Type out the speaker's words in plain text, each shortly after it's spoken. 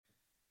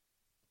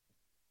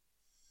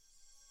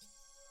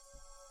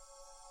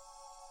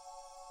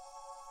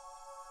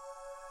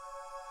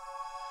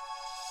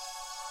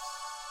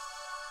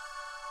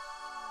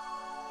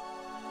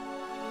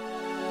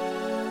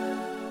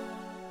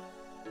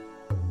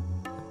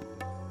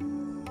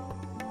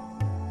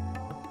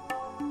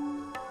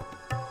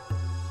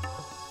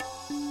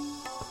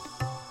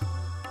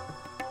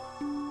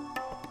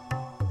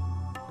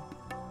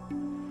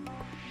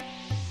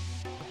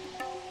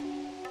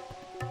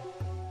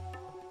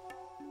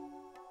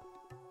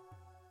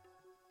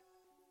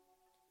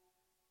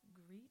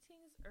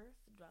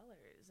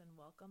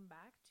welcome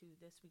back to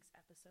this week's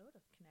episode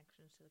of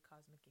Connections to the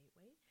Cosmic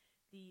Gateway,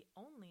 the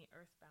only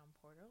earthbound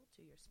portal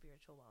to your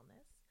spiritual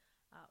wellness.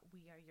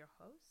 We are your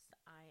hosts.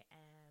 I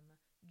am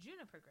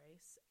Juniper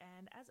Grace,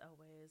 and as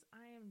always,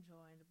 I am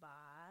joined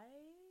by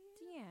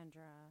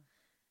Deandra.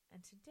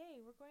 And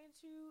today we're going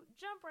to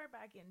jump right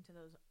back into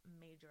those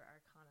major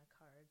arcana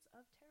cards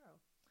of tarot.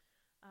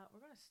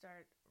 We're going to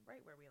start right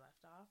where we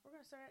left off. We're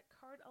going to start at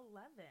card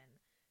 11,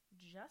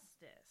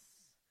 Justice.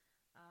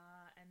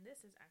 And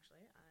this is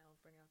actually, I'll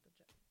bring out the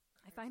cards.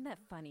 I find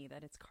that funny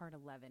that it's card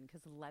 11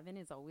 because 11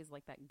 is always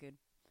like that good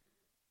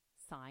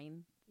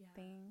sign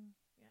thing.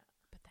 Yeah.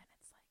 But then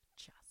it's like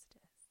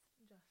justice.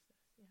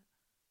 Justice, yeah.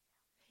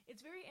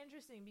 It's very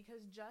interesting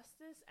because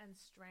justice and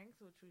strength,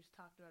 which we've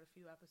talked about a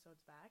few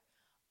episodes back,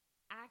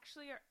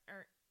 actually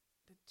are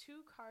the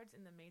two cards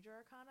in the major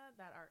arcana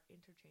that are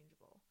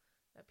interchangeable,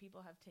 that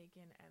people have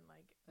taken and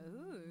like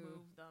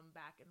moved them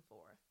back and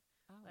forth.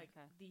 Oh, like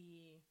okay.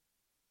 the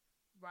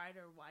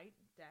Rider White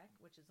deck,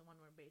 which is the one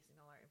we're basing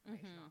all our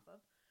information off of,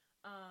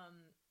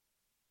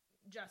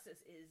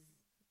 Justice is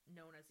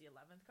known as the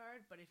 11th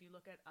card, but if you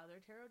look at other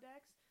tarot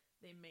decks,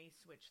 they may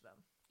switch them.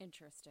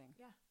 Interesting.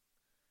 Yeah.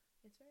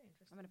 It's very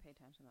interesting. I'm going to pay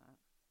attention to that.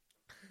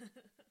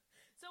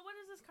 So what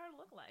does this card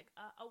look like?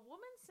 A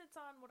woman sits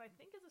on what I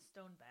think is a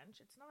stone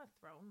bench. It's not a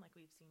throne like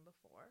we've seen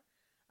before,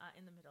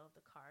 in the middle of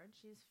the card.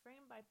 She's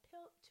framed by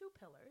two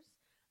pillars.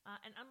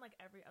 And unlike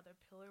every other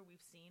pillar we've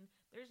seen,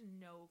 there's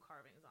no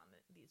carvings on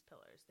these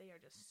pillars. They are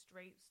just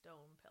straight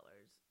stone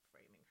pillars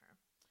framing her.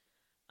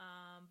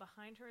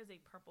 Behind her is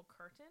a purple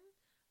curtain.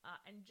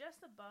 And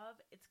just above,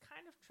 it's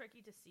kind of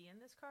tricky to see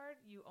in this card.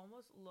 You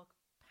almost look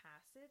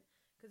past it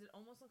because it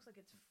almost looks like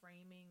it's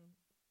framing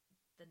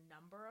the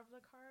number of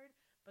the card.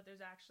 But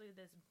there's actually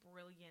this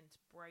brilliant,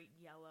 bright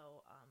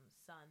yellow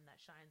sun that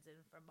shines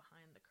in from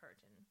behind the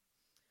curtain.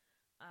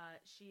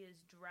 She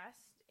is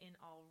dressed in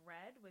all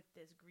red with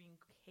this green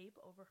cape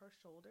over her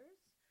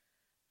shoulders.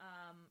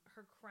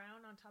 Her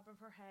crown on top of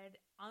her head,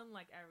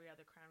 unlike every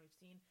other crown we've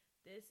seen,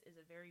 this is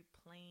a very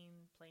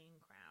plain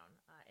crown.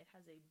 It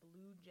has a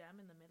blue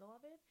gem in the middle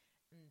of it,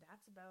 and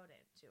that's about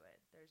it to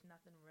it. There's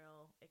nothing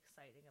real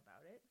exciting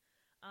about it.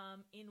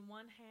 In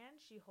one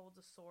hand, she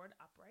holds a sword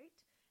upright,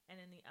 and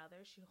in the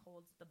other, she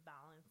holds the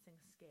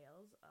balancing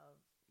scales of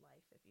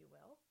life, if you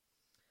will.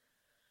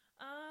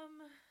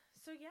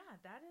 So yeah,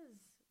 that is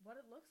what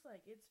it looks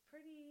like. It's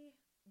pretty,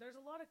 there's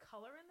a lot of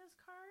color in this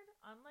card,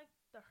 unlike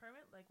the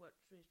Hermit, like what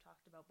we've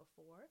talked about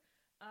before,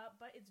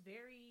 but it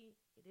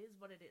is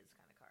what it is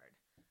kind of card.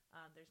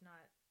 There's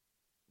not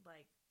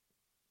like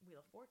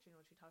Wheel of Fortune,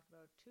 which we talked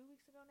about 2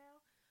 weeks ago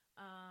now.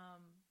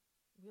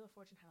 Wheel of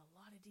Fortune had a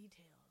lot of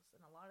details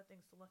and a lot of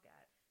things to look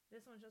at.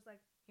 This one's just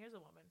like, here's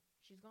a woman.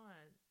 She's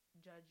gonna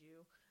judge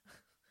you.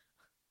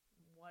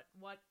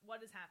 What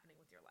is happening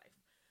with your life?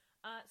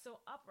 So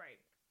upright,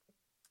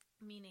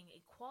 meaning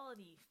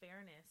equality,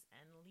 fairness,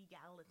 and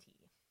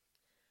legality.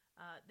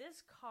 This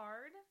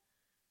card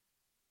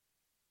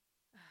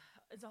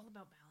is all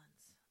about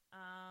balance.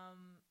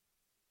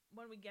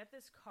 When we get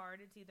this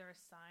card, it's either a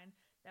sign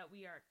that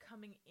we are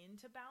coming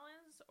into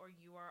balance or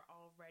you are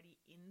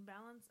already in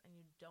balance and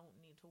you don't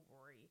need to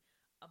worry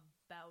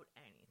about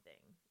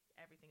anything.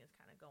 Everything is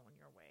kind of going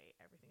your way.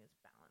 Everything is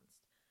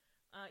balanced.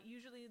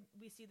 Usually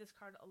we see this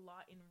card a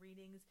lot in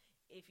readings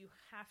if you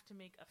have to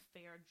make a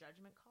fair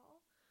judgment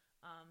call.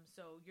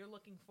 So you're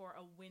looking for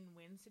a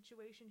win-win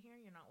situation here.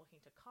 You're not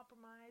looking to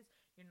compromise.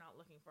 You're not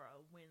looking for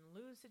a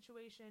win-lose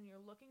situation.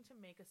 You're looking to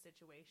make a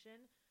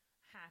situation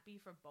happy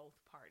for both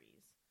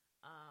parties.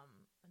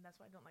 And that's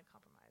why I don't like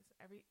compromise.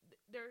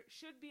 There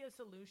should be a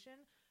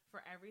solution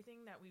for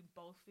everything that we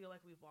both feel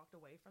like we've walked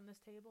away from this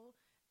table.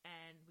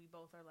 And we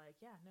both are like,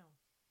 yeah, no.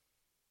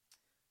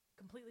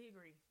 Completely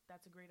agree.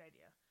 That's a great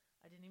idea.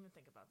 I didn't even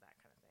think about that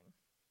kind of thing.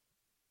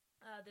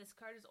 This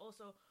card is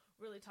also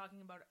really talking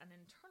about an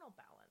internal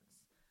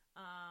balance.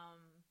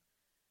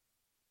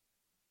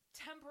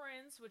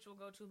 Temperance, which we'll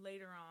go to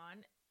later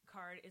on,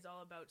 card is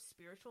all about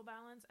spiritual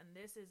balance, and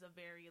this is a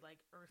very like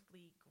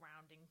earthly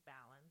grounding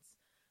balance.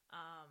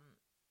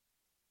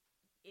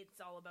 It's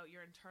all about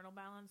your internal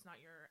balance, not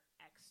your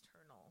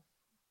external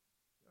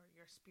or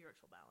your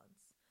spiritual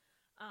balance.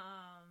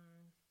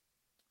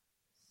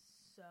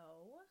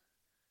 So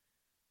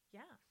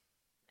yeah.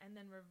 And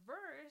then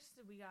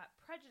reversed, we got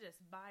prejudice,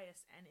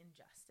 bias, and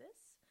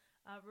injustice.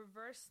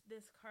 Reversed,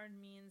 this card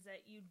means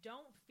that you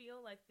don't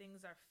feel like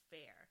things are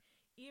fair.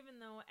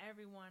 Even though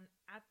everyone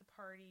at the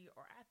party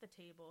or at the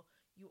table,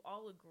 you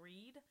all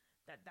agreed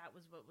that that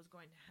was what was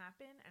going to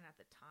happen. And at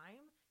the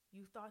time,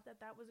 you thought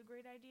that that was a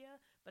great idea.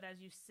 But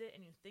as you sit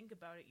and you think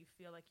about it, you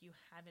feel like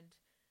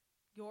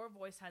your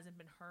voice hasn't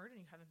been heard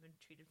and you haven't been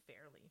treated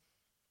fairly.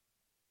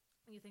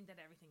 You think that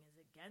everything is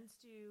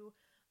against you.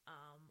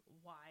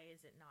 Why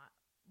is it not?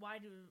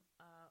 Why do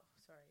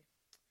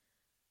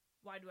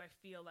I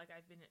feel like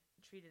I've been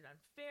treated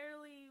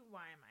unfairly?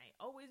 Why am I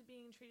always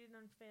being treated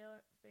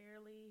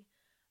unfairly?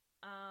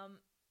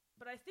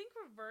 But I think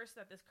reverse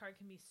that this card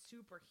can be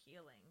super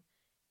healing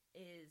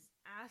is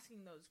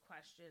asking those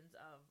questions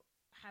of,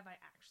 have I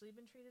actually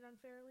been treated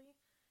unfairly?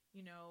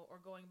 or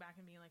going back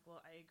and being like,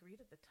 well, I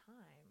agreed at the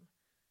time.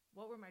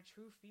 What were my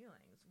true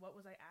feelings? What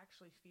was I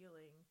actually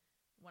feeling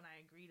when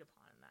I agreed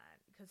upon that?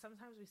 Because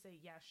sometimes we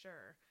say, yeah,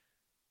 sure,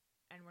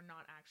 and we're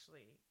not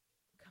actually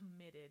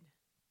committed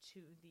to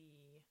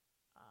the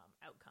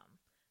outcome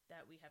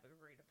that we have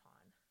agreed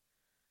upon.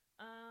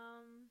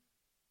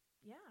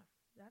 Yeah,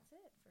 that's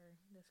it for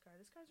this card.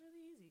 This card's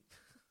really easy.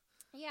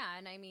 Yeah,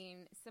 and I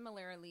mean,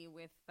 similarly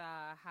with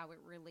how it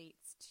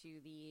relates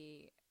to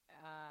the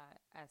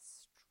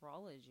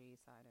astrology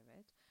side of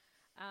it.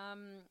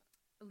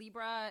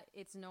 Libra,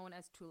 it's known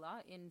as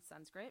Tula in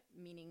Sanskrit,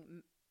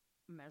 meaning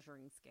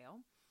measuring scale.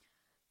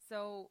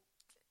 So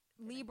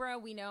Libra,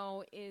 we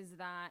know, is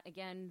that,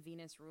 again,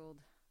 Venus ruled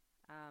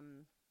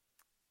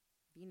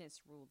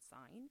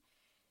sign.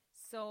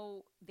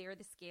 So they're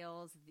the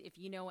scales. If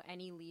you know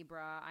any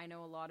Libra, I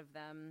know a lot of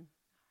them.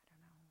 I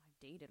don't know. I've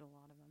dated a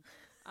lot of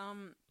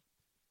them.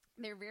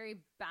 They're very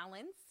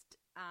balanced.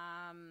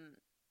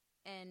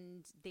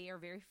 And they are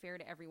very fair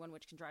to everyone,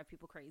 which can drive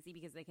people crazy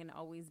because they can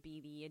always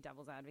be the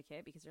devil's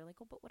advocate because they're like,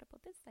 oh, but what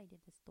about this side of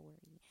the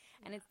story?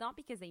 Yeah. And it's not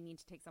because they need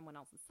to take someone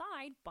else's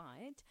side,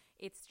 but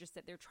it's just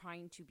that they're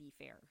trying to be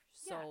fair.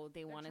 So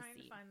they want to see.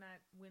 Trying to find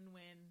that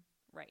win-win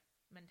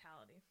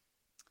mentality.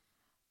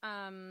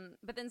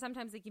 But then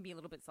sometimes they can be a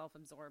little bit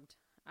self-absorbed.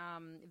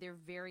 They're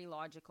very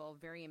logical,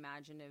 very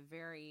imaginative,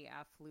 very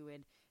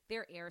fluid.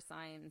 They're air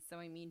signs. So,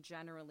 I mean,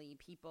 generally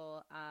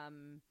people...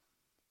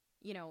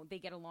 they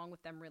get along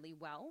with them really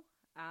well.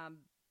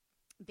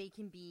 They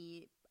can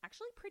be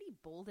actually pretty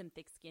bold and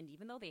thick-skinned,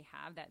 even though they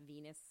have that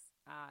Venus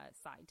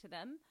side to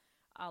them.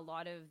 A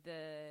lot of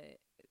the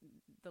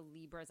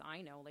Libras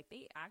I know, like,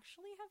 they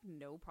actually have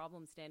no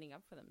problem standing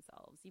up for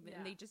themselves,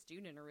 and they just do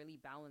it in a really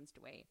balanced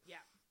way.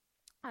 Yeah.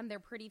 They're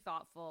pretty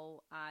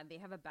thoughtful. They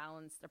have a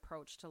balanced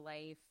approach to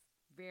life,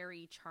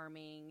 very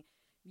charming,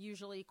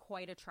 usually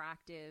quite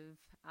attractive,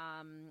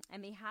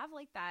 and they have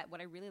like that.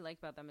 What I really like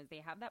about them is they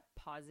have that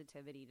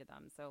positivity to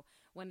them. So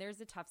when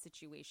there's a tough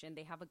situation,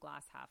 they have a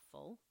glass half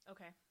full.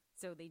 Okay.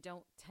 So they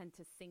don't tend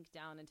to sink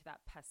down into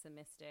that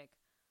pessimistic,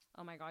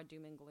 oh my God,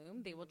 doom and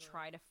gloom. They will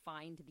try to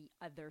find the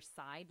other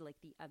side, like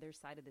the other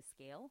side of the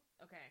scale.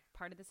 Okay.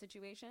 Part of the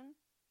situation.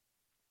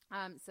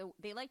 So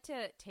they like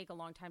to take a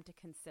long time to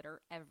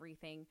consider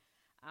everything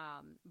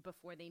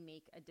before they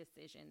make a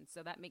decision.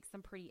 So that makes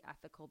them pretty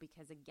ethical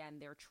because, again,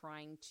 they're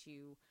trying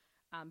to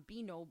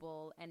be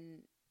noble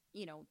and,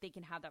 they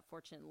can have that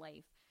fortunate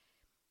life.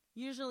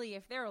 Usually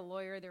if they're a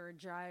lawyer, they're a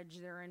judge,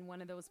 they're in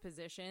one of those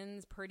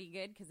positions, pretty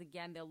good because,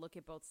 again, they'll look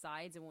at both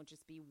sides. It won't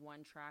just be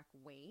one track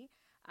way.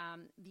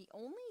 The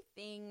only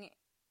thing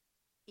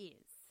is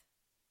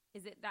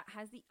it that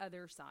has the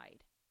other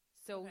side.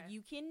 So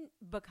you can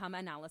become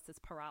analysis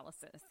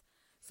paralysis.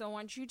 So I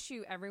want you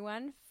to,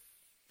 everyone,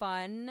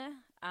 fun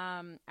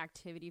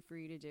activity for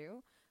you to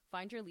do.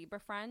 Find your Libra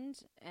friend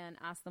and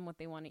ask them what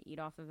they want to eat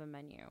off of a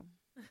menu.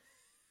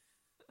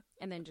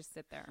 And then just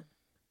sit there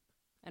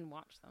and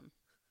watch them.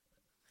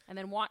 And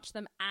then watch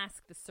them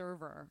ask the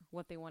server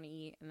what they want to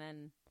eat and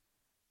then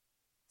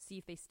see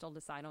if they still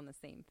decide on the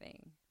same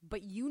thing.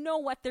 But you know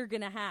what they're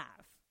going to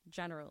have,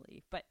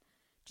 generally. But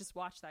just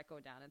watch that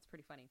go down. It's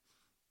pretty funny.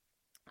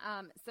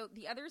 So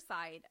the other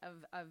side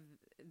of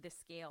the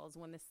scales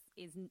when this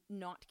is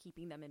not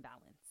keeping them in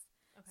balance.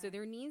 Okay. So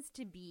there needs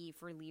to be,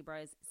 for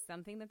Libras,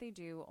 something that they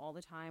do all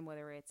the time,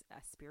 whether it's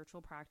a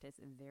spiritual practice,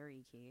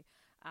 very key.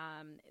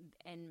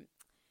 And,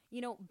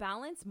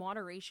 balance,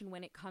 moderation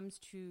when it comes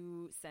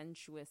to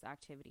sensuous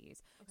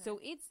activities. Okay. So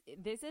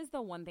this is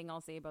the one thing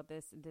I'll say about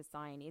this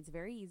sign. It's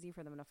very easy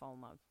for them to fall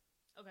in love.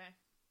 Okay.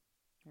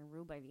 They're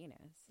ruled by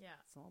Venus. Yeah.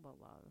 It's all about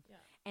love. Yeah.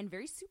 And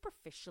very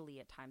superficially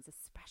at times,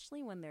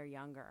 especially when they're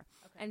younger.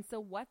 Okay. And so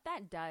what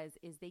that does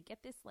is they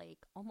get this like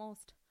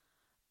almost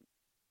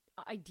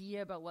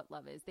idea about what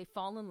love is. They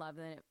fall in love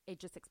and it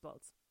just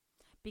explodes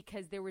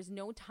because there was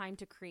no time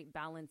to create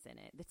balance in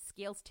it. The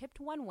scales tipped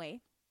one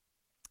way.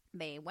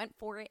 They went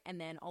for it. And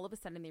then all of a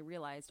sudden they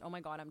realized, oh my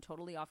God, I'm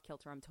totally off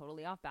kilter. I'm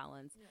totally off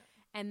balance. Yeah.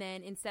 And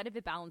then instead of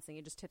it balancing,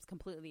 it just tips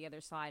completely the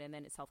other side and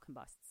then it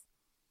self-combusts.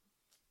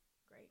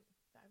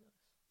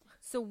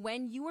 So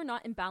when you are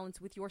not in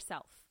balance with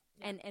yourself,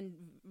 and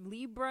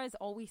Libras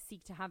always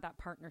seek to have that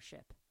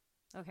partnership,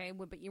 okay?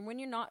 But when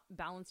you're not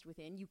balanced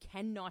within, you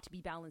cannot be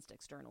balanced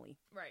externally.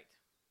 Right.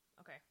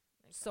 Okay.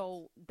 Makes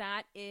so sense.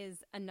 That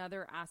is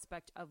another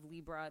aspect of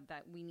Libra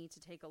that we need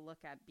to take a look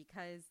at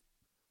because,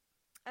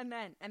 and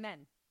then,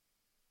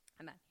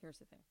 here's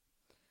the thing.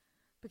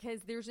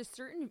 Because there's a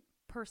certain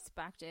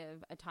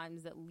perspective at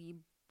times that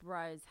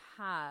Libras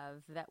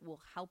have that will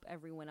help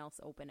everyone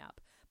else open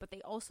up. But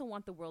they also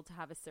want the world to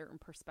have a certain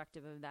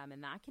perspective of them.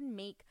 And that can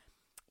make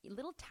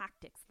little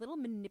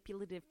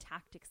manipulative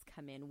tactics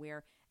come in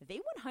where they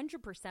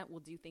 100%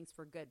 will do things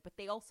for good, but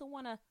they also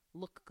want to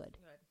look good.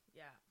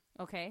 Yeah.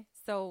 Okay.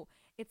 So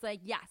it's like,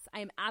 yes,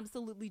 I am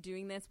absolutely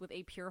doing this with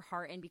a pure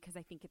heart and because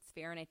I think it's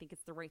fair and I think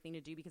it's the right thing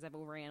to do because I've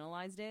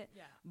overanalyzed it.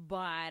 Yeah.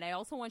 But I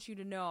also want you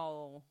to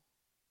know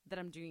that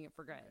I'm doing it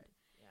for good.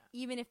 Yeah.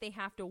 Even if they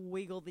have to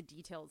wiggle the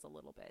details a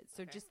little bit.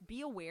 So just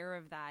be aware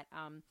of that.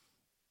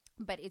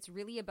 But it's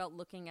really about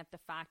looking at the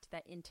fact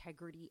that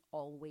integrity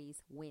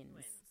always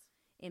wins.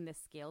 In the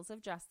scales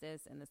of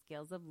justice and the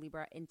scales of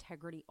Libra,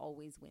 integrity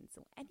always wins.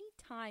 So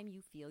anytime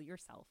you feel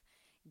yourself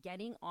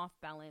getting off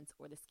balance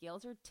or the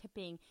scales are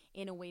tipping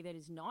in a way that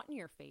is not in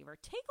your favor,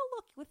 take a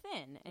look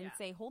within and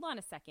say, hold on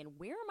a second,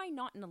 where am I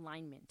not in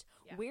alignment?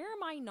 Where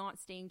am I not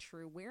staying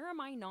true? Where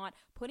am I not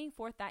putting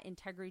forth that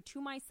integrity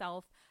to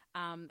myself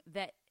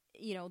that,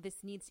 you know,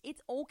 this needs,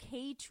 it's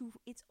okay to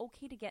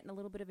get in a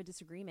little bit of a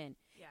disagreement.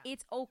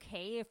 It's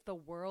okay if the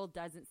world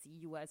doesn't see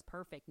you as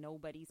perfect.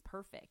 Nobody's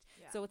perfect.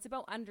 So it's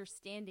about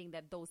understanding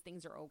that those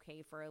things are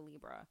okay for a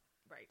Libra.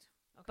 Right.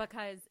 Okay.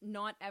 Because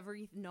not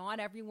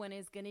everyone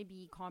is going to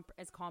be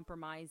as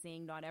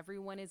compromising. Not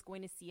everyone is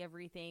going to see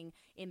everything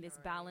in this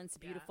balanced,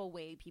 beautiful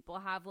way. People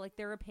have like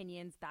their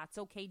opinions. That's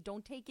okay.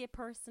 Don't take it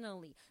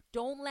personally.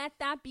 Don't let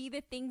that be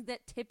the thing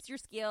that tips your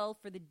scale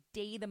for the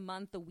day, the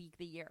month, the week,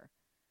 the year.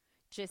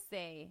 Just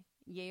say,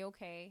 yay,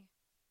 okay.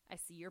 I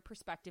see your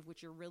perspective,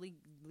 which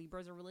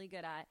Libras are really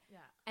good at. Yeah.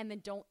 And then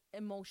don't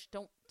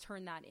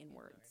turn that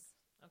inwards.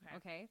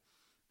 Okay.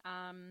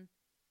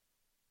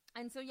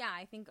 And so, yeah,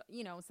 I think,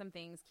 you know, some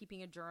things,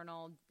 keeping a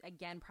journal,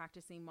 again,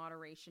 practicing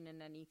moderation in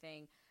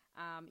anything.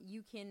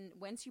 You can,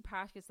 once you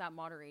practice that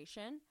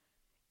moderation,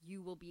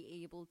 you will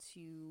be able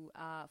to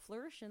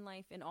flourish in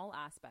life in all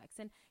aspects.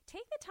 And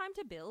take the time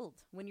to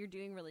build when you're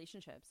doing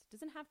relationships. It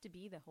doesn't have to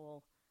be the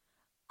whole,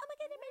 oh my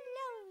God, I'm in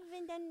love,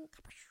 and then,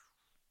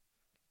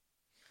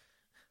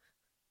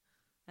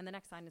 and the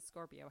next sign is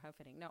Scorpio. How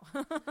fitting. No.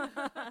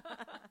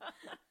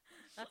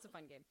 That's a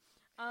fun game.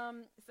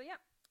 So, yeah,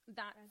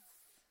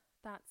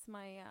 that's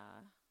my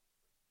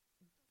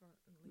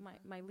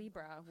my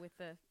Libra with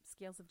the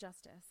scales of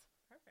justice.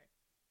 Perfect.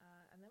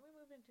 And then we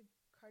move into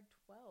card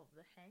 12,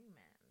 the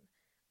Hangman.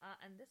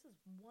 And this is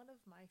one of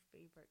my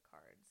favorite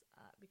cards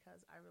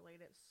because I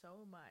relate it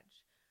so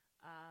much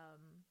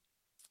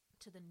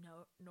to the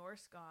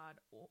Norse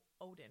god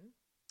Odin.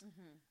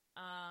 Mm-hmm.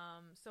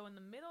 So in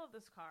the middle of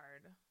this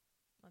card,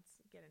 let's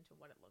get into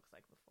what it looks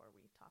like before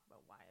we talk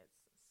about why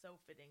it's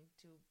so fitting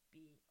to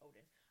be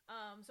Odin.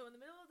 So in the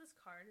middle of this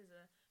card is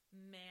a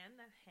man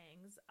that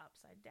hangs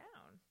upside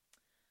down.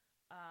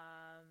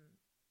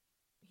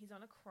 He's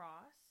on a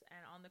cross,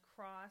 and on the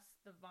cross,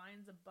 the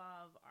vines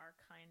above are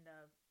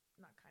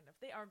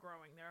they are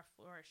growing, they are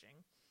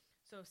flourishing.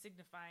 So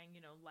signifying,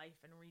 you know,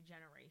 life and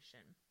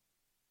regeneration.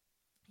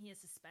 He is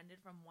suspended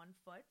from one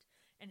foot,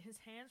 and his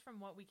hands, from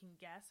what we can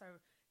guess,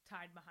 are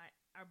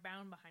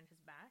bound behind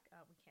his back.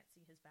 We can't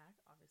see his back,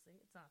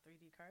 obviously. It's not a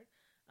 3D card.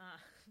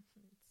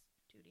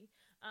 It's 2D.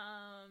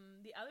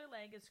 The other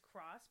leg is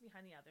crossed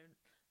behind the other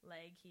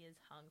leg he is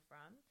hung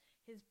from.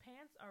 His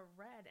pants are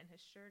red and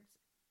his shirt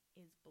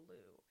is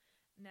blue.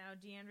 Now,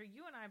 Deandra,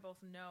 you and I both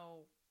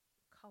know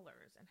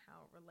colors and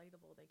how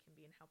relatable they can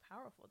be and how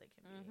powerful they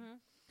can be. Mm-hmm.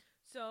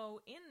 So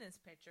in this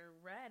picture,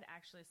 red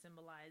actually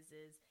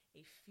symbolizes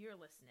a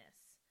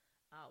fearlessness,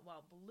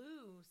 while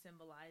blue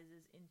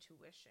symbolizes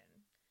intuition.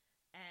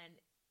 And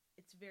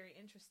it's very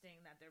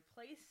interesting that they're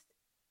placed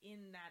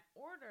in that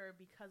order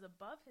because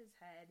above his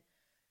head,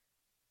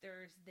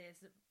 there's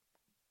this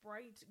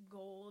bright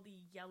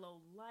goldy yellow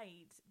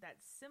light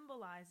that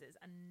symbolizes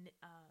a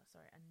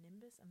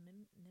nimbus,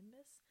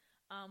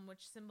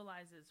 which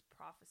symbolizes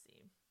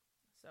prophecy.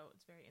 So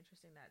it's very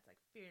interesting that it's like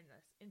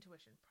fearless,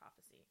 intuition,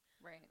 prophecy.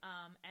 Right.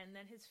 And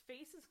then his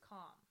face is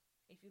calm.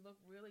 If you look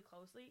really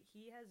closely,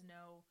 he's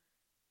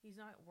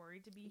not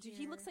worried to be here.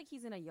 He looks like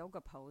he's in a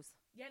yoga pose.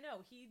 Yeah,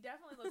 no, he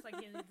definitely looks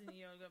like he's in a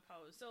yoga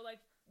pose. So like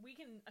we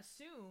can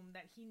assume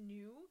that he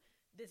knew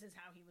this is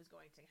how he was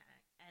going to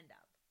end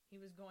up.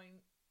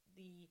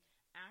 The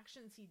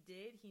actions he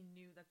did, he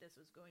knew that this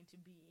was going to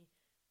be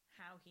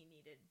how he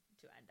needed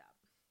to end up.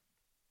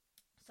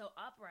 So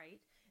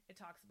upright, it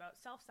talks about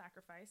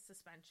self-sacrifice,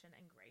 suspension,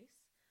 and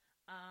grace.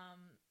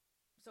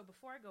 So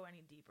before I go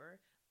any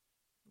deeper,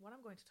 what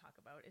I'm going to talk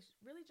about is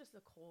really just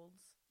the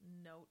Coles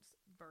Notes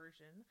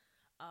version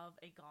of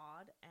a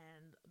God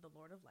and the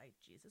Lord of Light,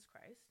 Jesus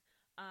Christ.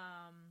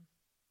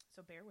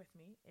 So bear with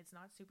me. It's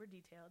not super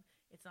detailed.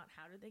 It's not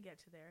how did they get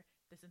to there.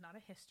 This is not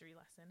a history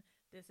lesson.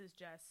 This is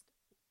just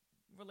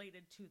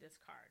related to this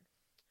card.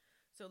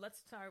 So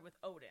let's start with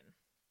Odin.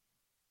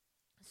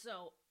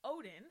 So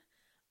Odin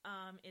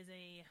is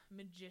a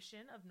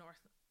magician of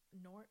Norse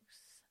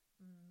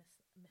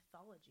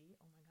mythology.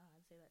 Oh my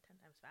God, say that 10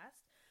 times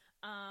fast.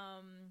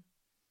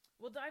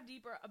 We'll dive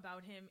deeper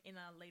about him in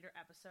a later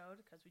episode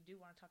because we do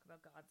want to talk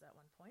about gods at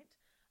one point.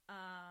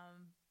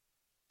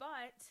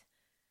 But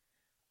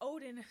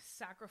Odin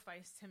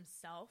sacrificed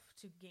himself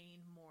to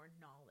gain more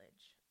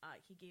knowledge.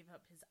 He gave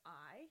up his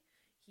eye.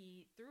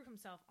 He threw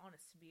himself on a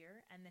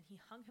spear, and then he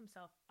hung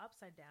himself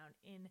upside down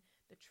in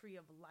the Tree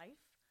of Life.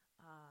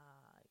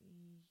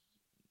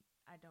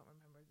 I don't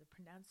remember the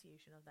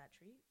pronunciation of that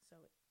tree.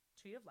 So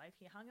Tree of Life.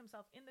 He hung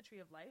himself in the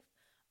Tree of Life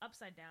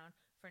upside down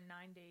for 9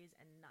 days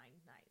and 9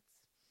 nights.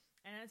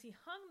 And as he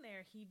hung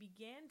there, he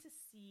began to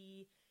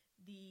see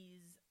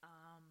these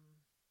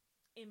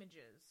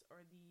images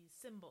or these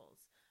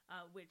symbols,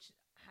 which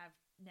have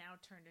now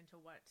turned into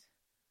what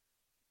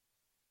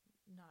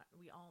not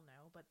we all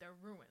know, but they're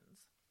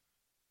ruins.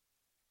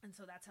 And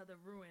so that's how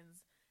the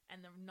ruins and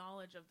the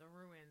knowledge of the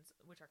ruins,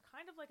 which are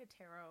kind of like a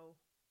tarot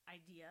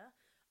idea,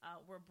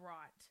 were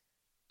brought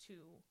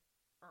to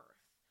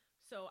Earth.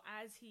 So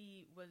as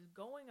he was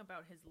going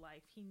about his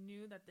life, he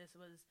knew that this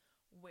was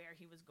where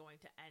he was going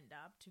to end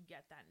up to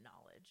get that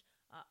knowledge.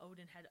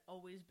 Odin had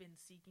always been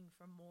seeking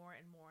for more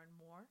and more and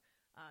more,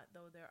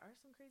 though there are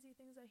some crazy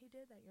things that he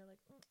did that you're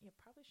like, you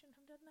probably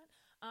shouldn't have done that.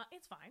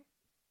 It's fine.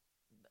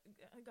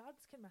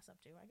 Gods can mess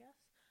up too, I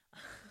guess.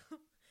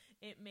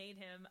 It made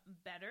him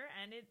better,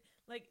 and it,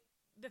 like,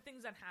 the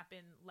things that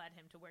happened led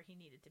him to where he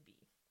needed to be.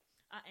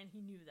 And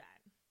he knew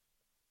that.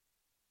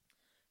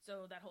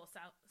 So that whole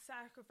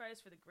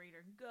sacrifice for the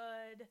greater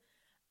good.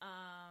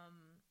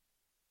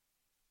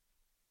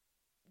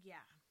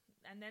 Yeah.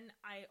 And then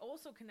I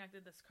also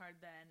connected this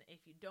card then,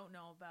 if you don't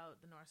know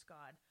about the Norse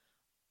god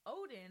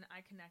Odin,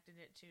 I connected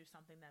it to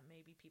something that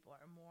maybe people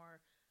are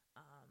more,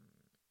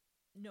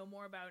 know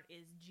more about,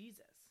 is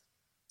Jesus.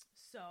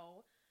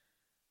 So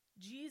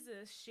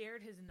Jesus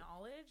shared his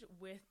knowledge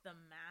with the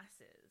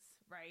masses,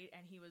 right?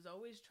 And he was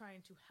always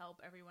trying to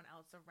help everyone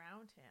else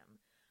around him.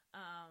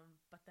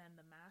 But then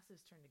the masses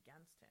turned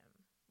against him,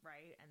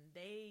 right? And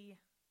they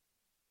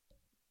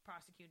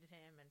prosecuted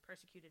him and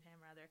persecuted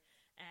him, rather.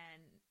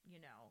 And,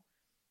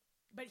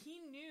 but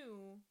he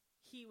knew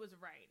he was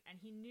right,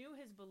 and he knew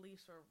his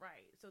beliefs were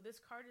right. So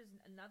this card is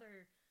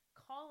another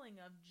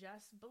calling of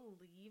just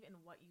believe in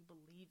what you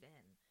believe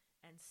in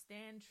and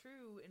stand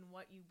true in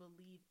what you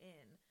believe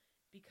in.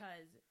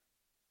 Because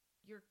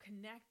you're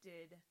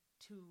connected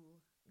to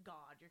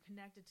God. You're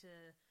connected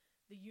to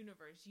the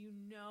universe. You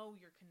know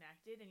you're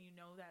connected, and you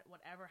know that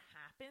whatever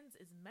happens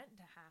is meant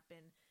to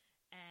happen.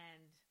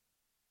 And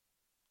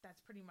that's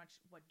pretty much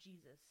what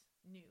Jesus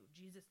knew.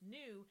 Jesus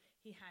knew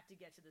he had to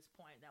get to this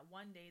point, that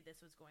one day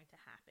this was going to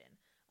happen.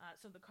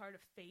 So the card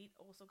of fate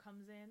also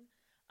comes in,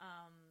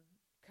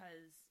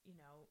 because,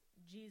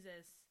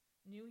 Jesus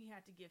knew he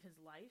had to give his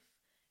life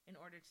in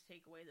order to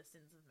take away the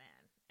sins of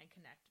man and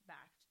connect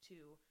back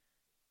to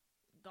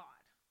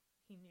God.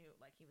 He knew,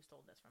 like, he was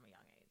told this from a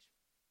young age.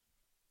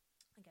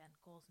 Again,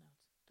 goals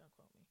notes, don't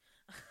quote me.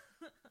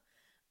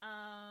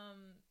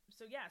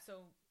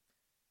 So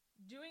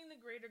doing the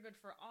greater good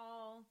for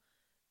all,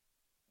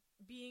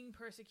 being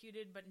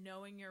persecuted but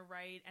knowing you're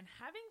right, and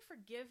having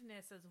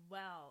forgiveness as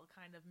well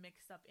kind of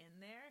mixed up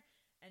in there,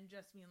 and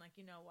just being like,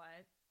 you know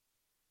what,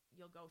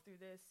 you'll go through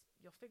this,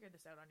 you'll figure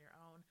this out on your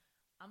own.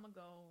 I'm gonna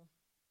go,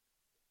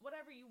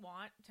 whatever you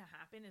want to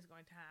happen is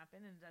going to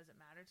happen, and it doesn't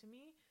matter to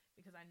me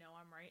because I know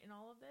I'm right in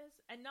all of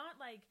this. And not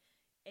like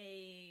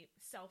a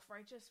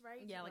self-righteous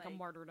right. Yeah, like a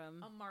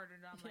martyrdom. A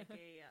martyrdom, like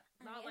a,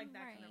 not like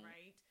that kind of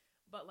right,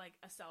 but like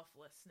a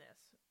selflessness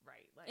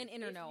right. Like an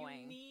inner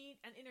knowing.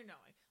 An inner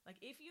knowing.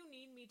 Like, if you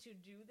need me to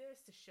do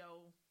this to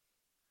show,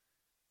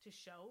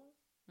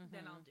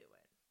 then I'll do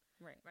it.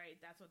 Right. Right?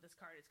 That's what this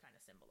card is kind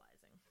of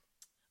symbolizing.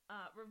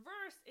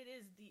 Reversed, it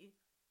is the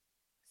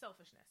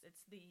selfishness.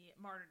 It's the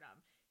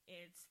martyrdom.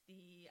 It's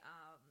the,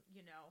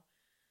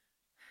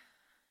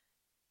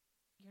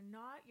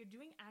 you're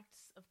doing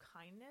acts of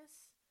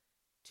kindness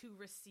to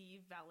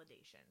receive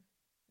validation.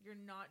 You're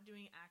not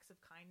doing acts of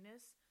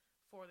kindness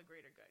for the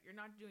greater good. You're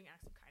not doing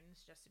acts of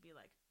kindness just to be,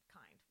 like,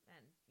 kind.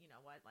 And you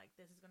know what? Like,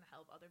 this is going to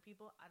help other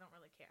people. I don't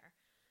really care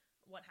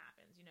what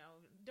happens,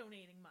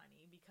 donating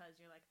money because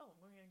you're like, oh,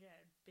 we're going to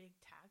get big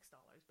tax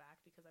dollars back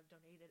because I've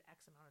donated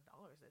X amount of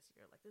dollars this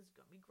year. Like, this is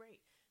going to be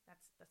great.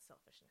 That's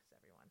selfishness,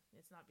 everyone.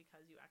 It's not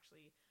because you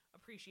actually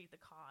appreciate the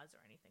cause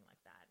or anything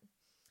like that.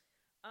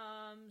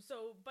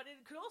 But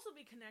it could also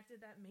be connected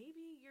that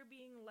maybe you're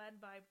being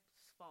led by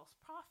false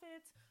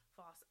prophets,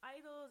 false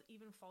idols,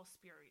 even false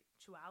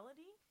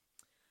spirituality.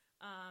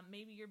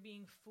 Maybe you're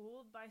being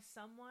fooled by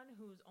someone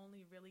who's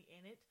only really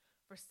in it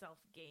for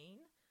self-gain.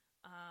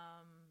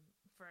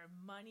 For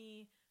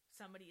money,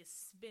 somebody is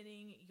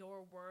spinning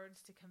your words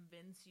to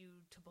convince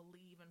you to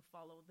believe and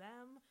follow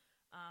them.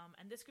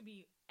 And this could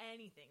be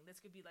anything.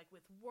 This could be like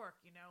with work,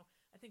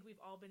 I think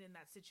we've all been in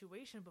that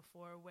situation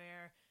before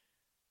where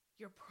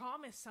you're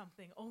promised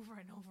something over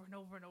and over and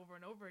over and over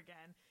and over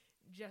again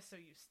just so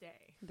you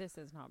stay. This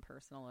is not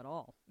personal at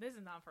all. This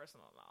is not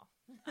personal at all.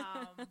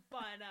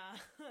 But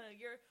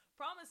you're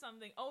promised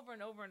something over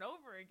and over and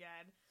over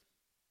again,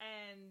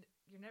 and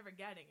you're never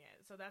getting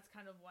it. So that's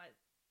kind of what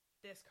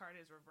this card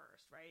is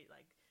reversed, right?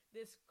 Like,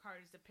 this card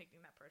is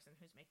depicting that person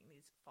who's making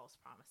these false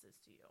promises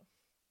to you.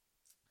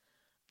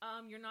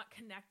 You're not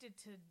connected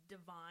to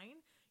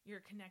divine.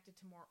 You're connected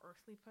to more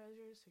earthly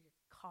pleasures. So your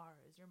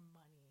cars, your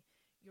money,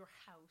 your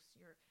house,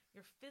 your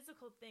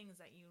physical things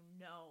that you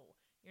know.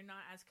 You're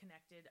not as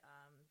connected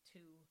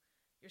to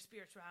your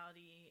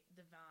spirituality,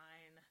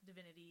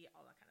 divinity,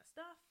 all that kind of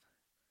stuff.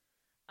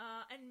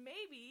 And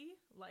maybe,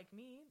 like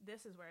me,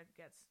 this is where it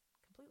gets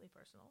completely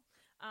personal.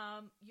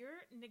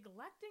 You're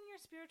neglecting your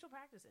spiritual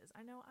practices.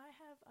 I know I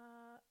have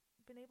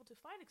been able to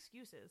find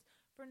excuses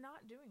for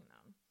not doing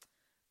them.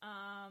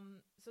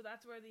 So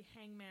that's where the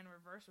Hangman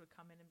reverse would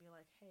come in and be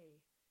like,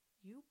 hey,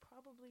 you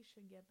probably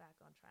should get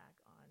back on track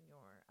on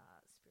your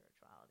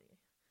spirituality.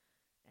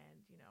 And,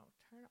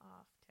 turn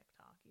off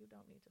TikTok. You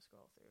don't need to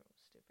scroll through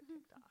stupid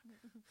TikTok.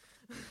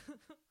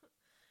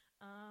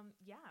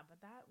 Yeah,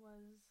 but that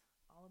was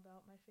all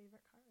about my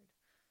favorite card,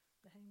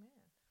 the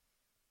Hangman.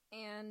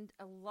 And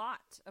a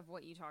lot of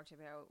what you talked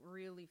about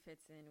really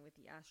fits in with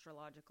the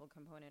astrological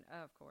component,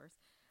 of course,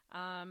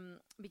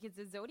 because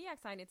the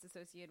zodiac sign it's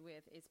associated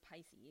with is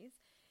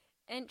Pisces.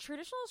 And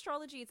traditional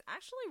astrology, it's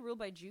actually ruled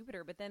by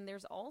Jupiter, but then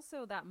there's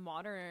also that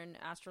modern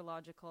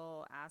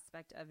astrological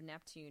aspect of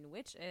Neptune,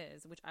 which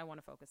I want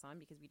to focus on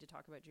because we did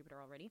talk about Jupiter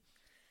already,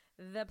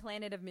 the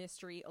planet of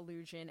mystery,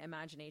 illusion,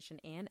 imagination,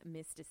 and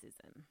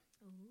mysticism.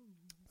 Ooh.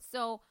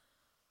 So,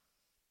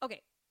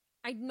 okay,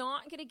 I'm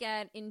not going to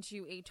get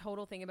into a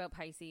total thing about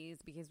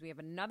Pisces because we have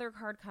another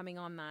card coming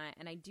on that,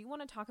 and I do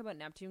want to talk about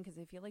Neptune because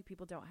I feel like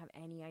people don't have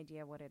any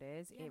idea what it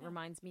is. Yeah, it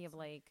reminds me of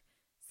like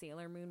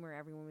Sailor Moon, where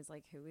everyone was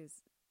like, who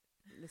is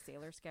the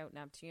Sailor Scout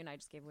Neptune? I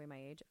just gave away my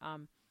age.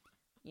 And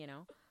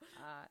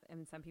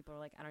some people are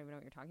like, I don't even know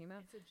what you're talking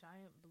about. It's a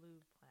giant blue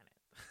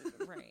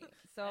planet. Right.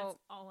 So that's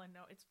all I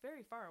know. It's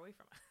very far away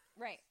from us.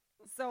 Right.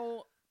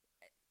 So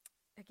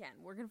again,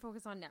 we're going to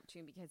focus on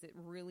Neptune because it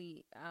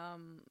really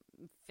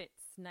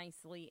fits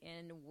nicely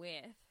in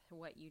with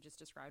what you just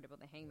described about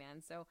the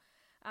Hangman. So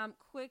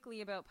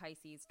quickly about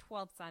Pisces,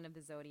 12th sign of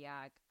the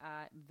zodiac,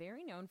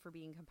 very known for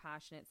being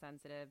compassionate,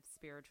 sensitive,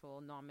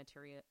 spiritual,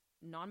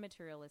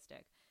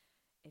 non-materialistic.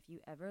 If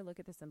you ever look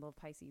at the symbol of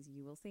Pisces,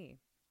 you will see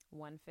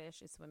one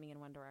fish is swimming in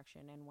one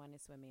direction and one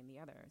is swimming in the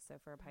other. So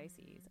for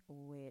Pisces,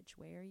 which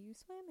way are you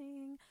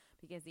swimming?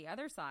 Because the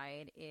other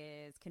side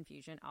is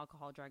confusion,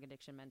 alcohol, drug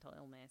addiction, mental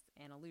illness,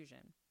 and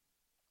illusion.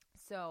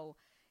 So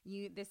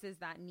this is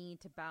that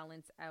need to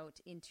balance out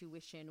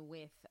intuition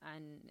with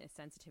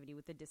sensitivity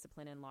with the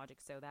discipline and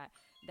logic, so that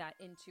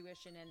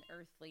intuition and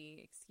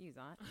earthly,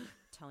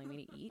 telling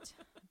me to eat.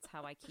 That's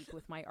how I keep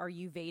with my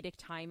Ayurvedic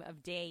time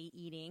of day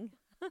eating.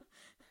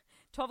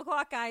 12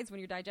 o'clock, guys, when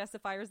your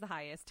digestive fire is the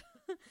highest.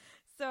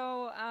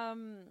 So,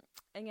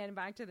 again,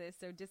 back to this.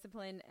 So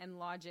discipline and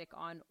logic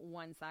on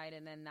one side,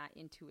 and then that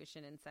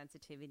intuition and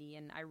sensitivity.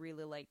 And I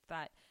really liked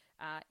that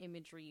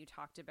imagery you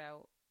talked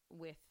about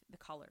with the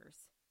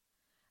colors.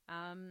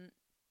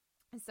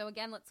 So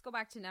again, let's go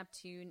back to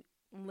Neptune,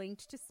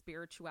 linked to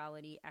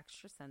spirituality,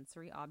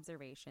 extrasensory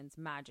observations,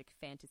 magic,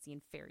 fantasy,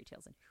 and fairy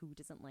tales. And who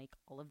doesn't like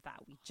all of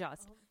that? We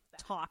just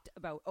talked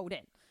about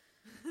Odin.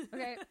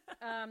 Okay.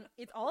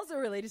 It's also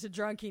related to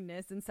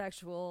drunkenness and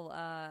sexual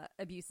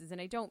abuses. And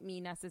I don't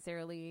mean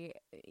necessarily,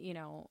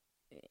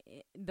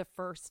 the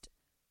first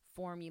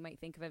form you might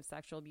think of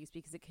sexual abuse,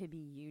 because it could be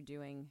you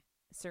doing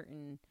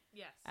certain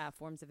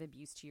forms of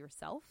abuse to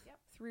yourself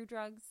through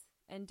drugs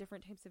and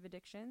different types of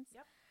addictions.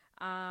 Yep.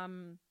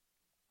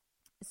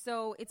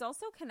 So it's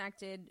also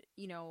connected,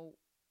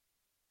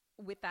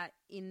 with that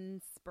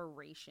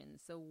inspiration.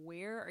 So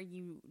where are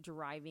you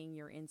deriving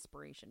your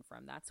inspiration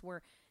from? That's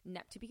where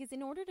Neptune, because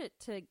in order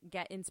to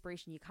get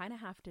inspiration, you kind of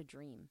have to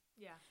dream.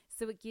 Yeah.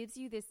 So it gives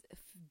you this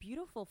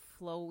beautiful,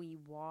 flowy,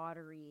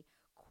 watery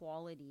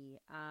quality.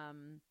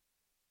 And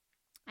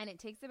it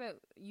takes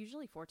about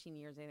usually 14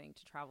 years, I think,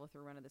 to travel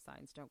through one of the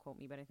signs. Don't quote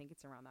me, but I think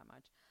it's around that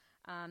much.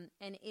 And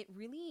it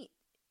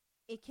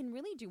can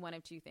really do one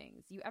of two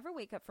things. You ever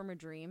wake up from a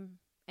dream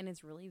and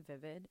it's really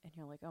vivid and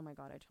you're like, oh my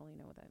God, I totally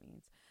know what that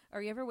means.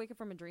 Or you ever wake up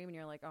from a dream and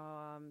you're like,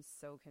 oh, I'm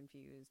so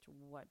confused.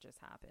 What just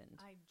happened?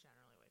 I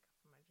generally wake up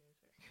from my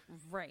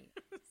dreams. Right.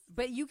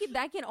 But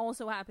that can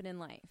also happen in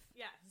life.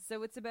 Yes.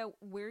 So it's about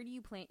where do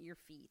you plant your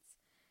feet?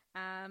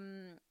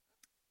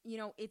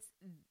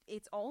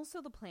 It's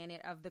also the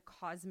planet of the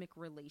cosmic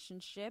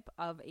relationship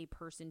of a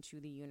person to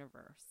the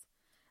universe.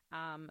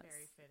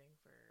 Very fitting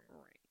for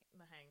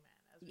the Hangman,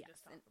 as we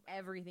just talked about.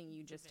 Everything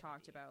you just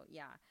talked about.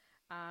 Yeah.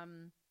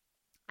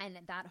 And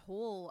that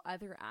whole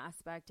other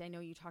aspect, I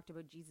know you talked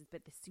about Jesus,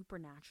 but the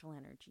supernatural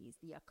energies,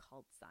 the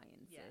occult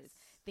sciences,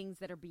 things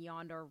that are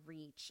beyond our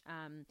reach.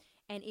 And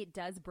it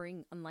does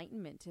bring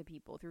enlightenment to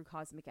people through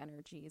cosmic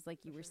energies.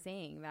 Like you were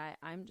saying, that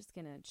I'm just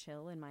going to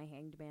chill in my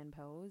hanged man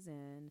pose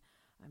and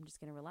I'm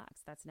just going to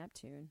relax. That's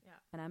Neptune. Yeah.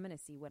 And I'm going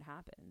to see what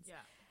happens.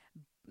 Yeah.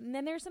 And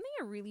then there's something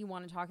I really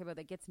want to talk about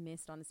that gets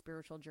missed on the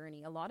spiritual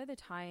journey. A lot of the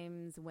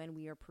times when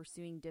we are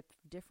pursuing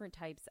different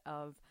types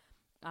of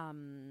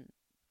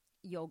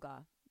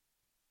yoga.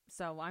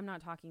 So I'm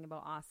not talking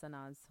about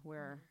asanas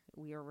where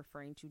we are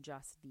referring to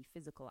just the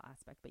physical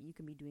aspect, but you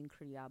can be doing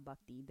Kriya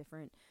Bhakti,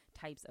 different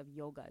types of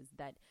yogas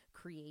that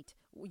create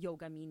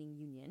yoga, meaning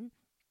union,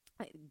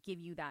 give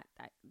you that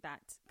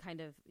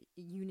kind of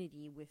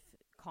unity with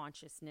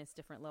consciousness,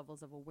 different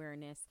levels of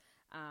awareness,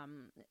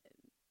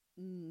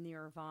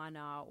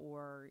 nirvana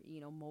or,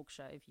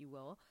 moksha, if you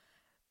will.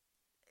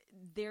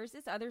 There's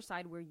this other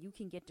side where you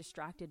can get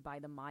distracted by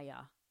the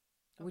Maya,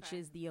 which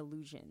is the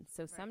illusion.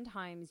 So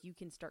sometimes you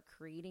can start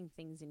creating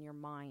things in your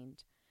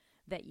mind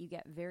that you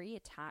get very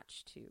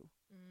attached to.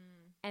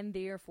 And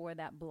therefore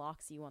that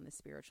blocks you on the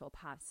spiritual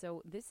path.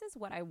 So this is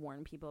what I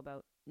warn people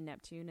about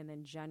Neptune, and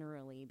then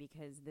generally,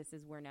 because this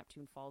is where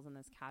Neptune falls in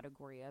this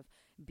category of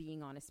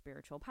being on a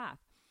spiritual path.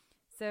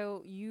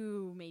 So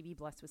you may be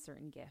blessed with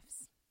certain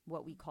gifts.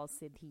 what we call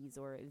siddhis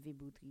or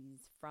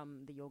vibhutis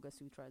from the Yoga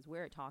Sutras,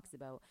 where it talks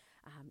about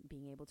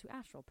being able to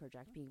astral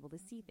project, being able to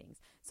see things.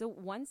 So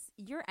once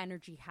your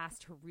energy has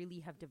to really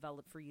have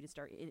developed for you to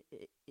start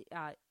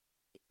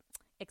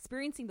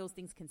experiencing those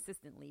things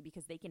consistently,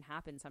 because they can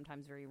happen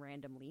sometimes very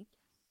randomly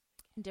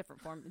in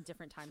different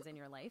different times in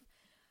your life.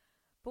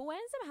 But what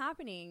ends up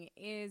happening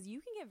is you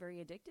can get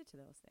very addicted to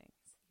those things.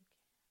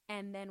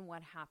 And then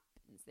what happens?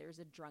 There's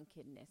a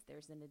drunkenness,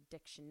 there's an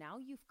addiction. Now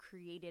you've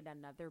created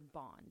another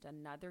bond,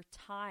 another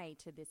tie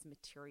to this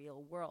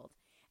material world.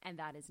 And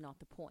that is not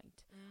the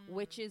point,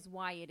 which is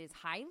why it is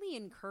highly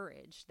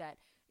encouraged that,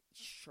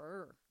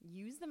 sure,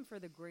 use them for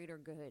the greater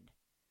good,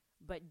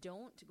 but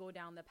don't go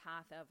down the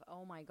path of,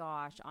 oh my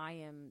gosh, I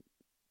am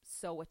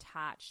so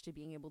attached to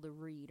being able to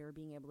read or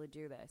being able to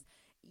do this.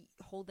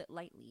 Hold it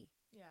lightly.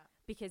 Yeah.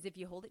 Because if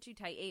you hold it too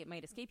tight, A, it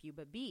might escape you,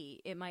 but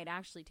B, it might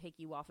actually take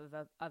you off of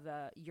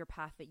your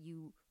path that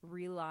you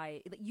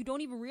realize, you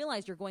don't even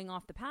realize you're going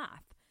off the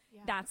path.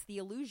 Yeah. That's the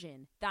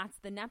illusion. That's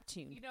the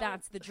Neptune.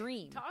 That's the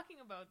dream. Talking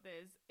about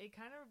this, it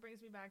kind of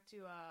brings me back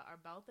to our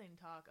Beltane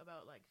talk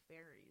about like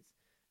fairies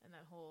and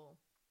that whole,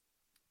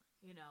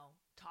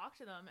 talk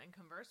to them and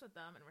converse with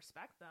them and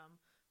respect them,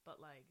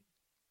 but like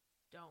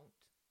don't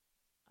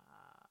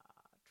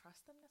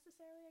trust them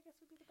necessarily, I guess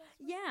would be the best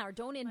way. Yeah, or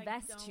don't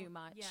invest too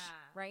much,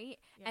 right?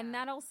 Yeah. And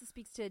that also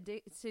speaks to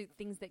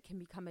things that can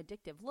become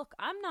addictive. Look,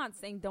 I'm not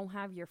saying don't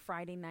have your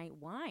Friday night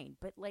wine,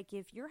 but like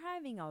if you're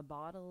having a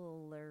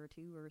bottle or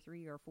 2 or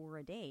 3 or 4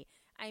 a day,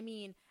 I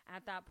mean,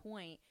 at that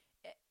point,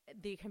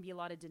 there can be a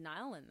lot of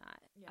denial in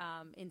that,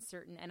 in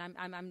certain, and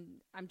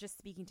I'm just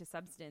speaking to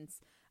substance,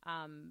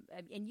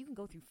 and you can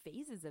go through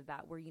phases of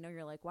that where,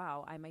 you're like,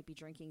 wow, I might be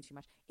drinking too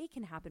much. It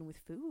can happen with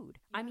food.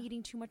 Yeah. I'm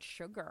eating too much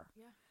sugar.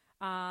 Yeah.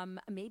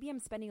 Maybe I'm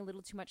spending a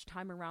little too much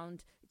time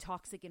around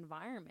toxic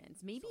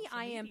environments. Maybe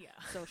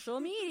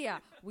social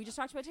media. We just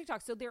talked about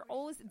TikTok. So they're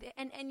always,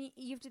 and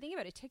you have to think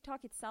about it.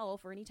 TikTok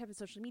itself or any type of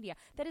social media,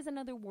 that is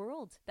another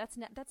world. That's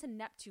a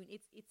Neptune.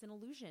 It's an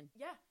illusion.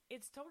 Yeah,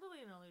 it's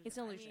totally an illusion. It's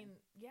an illusion. I mean,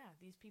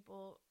 these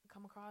people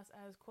come across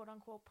as quote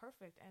unquote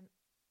perfect. And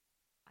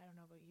I don't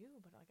know about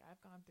you, but like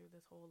I've gone through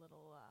this whole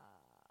little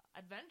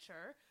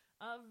adventure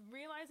of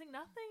realizing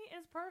nothing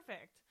is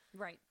perfect.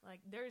 Right.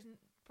 Like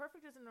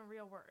perfect isn't a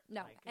real word.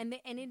 No, and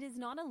it is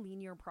not a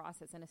linear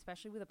process, and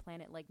especially with a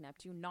planet like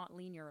Neptune, not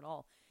linear at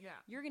all. Yeah.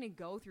 You're going to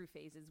go through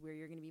phases where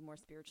you're going to be more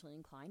spiritually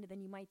inclined, and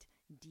then you might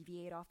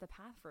deviate off the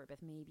path for a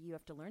bit. Maybe you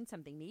have to learn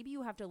something. Maybe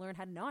you have to learn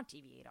how to not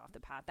deviate off the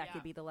path. That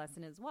could be the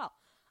lesson as well.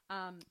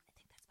 I think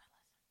that's my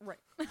lesson. Right.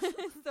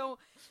 So,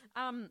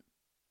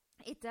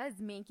 it does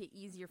make it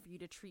easier for you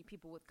to treat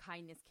people with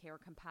kindness, care,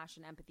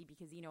 compassion, empathy,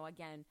 because,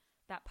 again,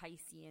 that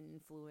Piscean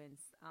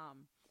influence,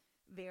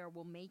 there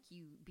will make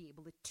you be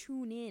able to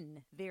tune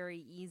in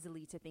very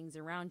easily to things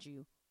around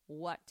you.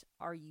 What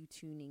are you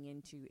tuning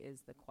into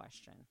is the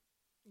question.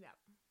 Yeah.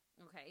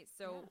 Okay,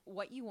 so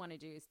what you want to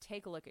do is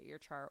take a look at your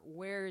chart.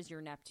 Where is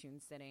your Neptune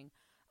sitting?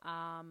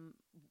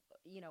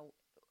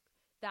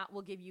 That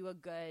will give you a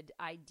good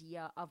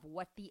idea of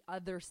what the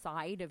other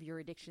side of your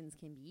addictions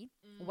can be,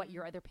 what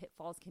your other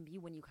pitfalls can be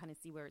when you kind of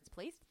see where it's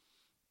placed.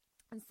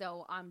 And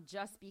so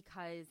just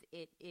because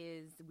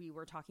we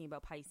were talking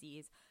about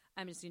Pisces,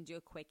 I'm just going to do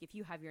a quick, if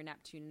you have your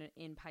Neptune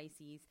in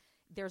Pisces,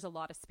 there's a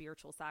lot of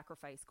spiritual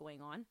sacrifice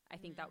going on. I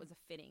think that was a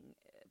fitting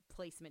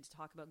placement to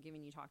talk about,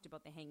 given you talked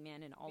about the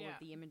hangman and all of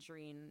the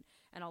imagery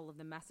and all of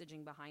the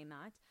messaging behind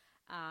that.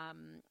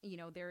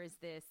 There is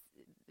this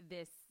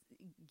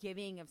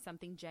giving of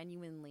something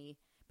genuinely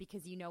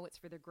because it's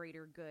for the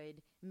greater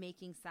good,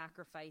 making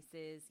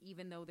sacrifices,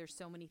 even though there's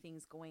so many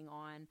things going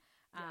on.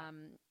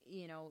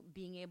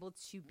 Being able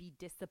to be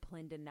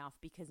disciplined enough,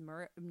 because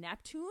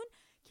Neptune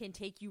can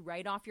take you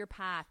right off your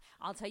path.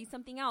 I'll tell you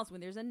something else.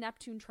 When there's a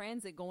Neptune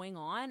transit going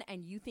on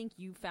and you think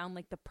you found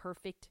like the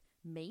perfect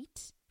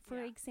mate, for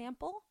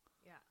example,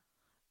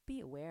 be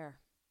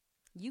aware.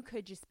 You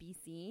could just be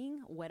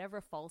seeing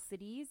whatever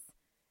falsities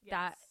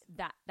that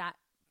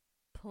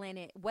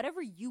planet,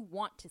 whatever you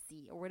want to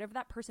see or whatever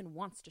that person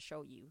wants to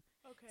show you.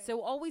 Okay.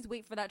 So always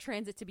wait for that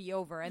transit to be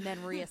over and then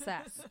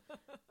reassess.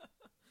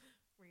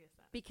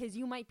 Because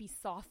you might be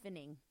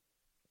softening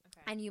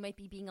and you might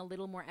be being a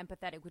little more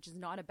empathetic, which is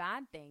not a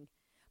bad thing.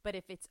 But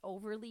if it's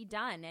overly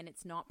done and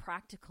it's not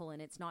practical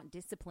and it's not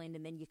disciplined,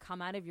 and then you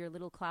come out of your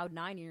little cloud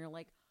 9 and you're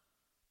like,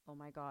 oh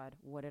my God,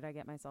 what did I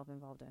get myself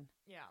involved in?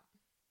 Yeah.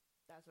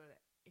 That's what the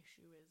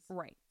issue is.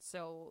 Right.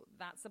 So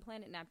that's the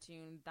planet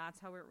Neptune. That's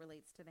how it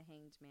relates to the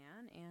Hanged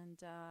Man.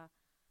 And I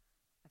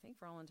think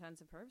for all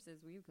intents and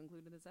purposes, we've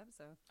concluded this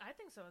episode. I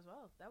think so as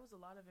well. That was a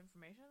lot of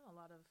information, a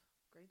lot of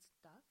great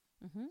stuff.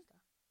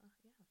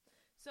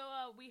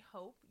 So we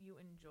hope you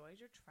enjoyed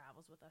your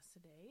travels with us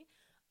today.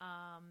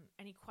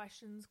 Any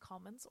questions,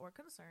 comments, or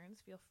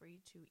concerns, feel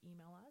free to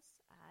email us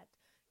at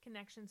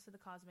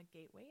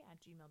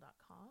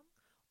connectionstothecosmicgateway@gmail.com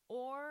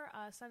or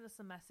send us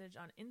a message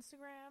on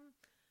Instagram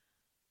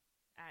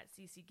at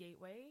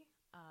ccgateway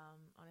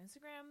on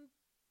Instagram.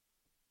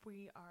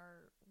 We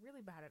are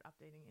really bad at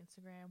updating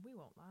Instagram. We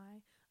won't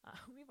lie.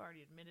 We've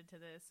already admitted to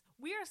this.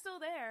 We are still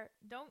there.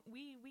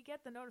 We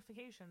get the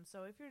notifications.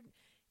 So if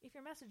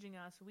you're messaging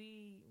us,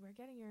 we're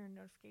getting your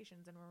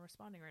notifications and we're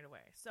responding right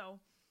away. So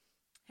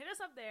hit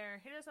us up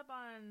there. Hit us up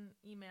on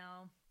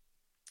email.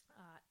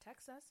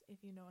 Text us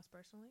if you know us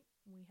personally.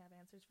 We have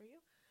answers for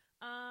you.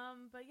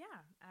 But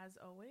yeah, as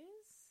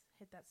always,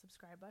 hit that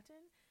subscribe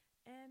button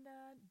and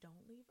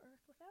don't leave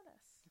Earth without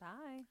us.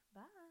 Bye.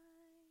 Bye.